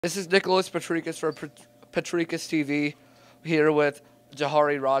This is Nicholas Patricus for Patricus TV, here with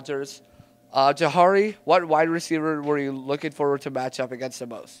Jahari Rogers. Jahari, what wide receiver were you looking forward to match up against the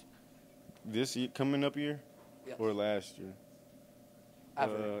most? This year, coming up year, Yes. or last year?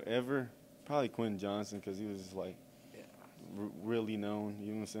 Ever. Probably Quentin Johnson because he was like Yeah. really known. You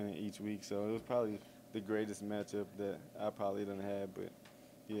know what I'm saying? Each week, so it was probably the greatest matchup that I probably done had. But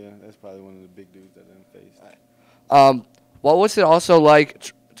yeah, that's probably one of the big dudes that I done faced. What was it also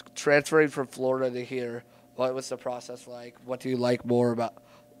like transferring from Florida to here? What was the process like? What do you like more about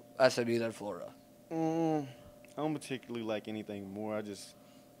SMU than Florida? I don't particularly like anything more.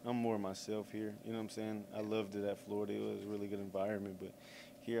 I'm more myself here. You know what I'm saying? I loved it at Florida. It was a really good environment, but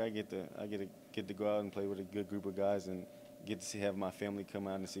here I get to go out and play with a good group of guys and get to have my family come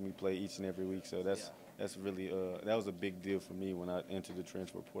out and see me play each and every week. So that's really that was a big deal for me when I entered the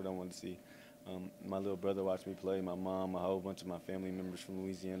transfer portal. I wanted to see my little brother watch me play, my mom, a whole bunch of my family members from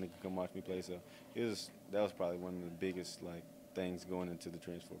Louisiana could come watch me play. So that was probably one of the biggest things going into the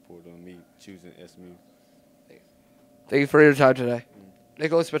transfer portal and me choosing SMU. Thank you for your time today.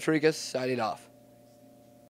 Nicholas Patricus signing off.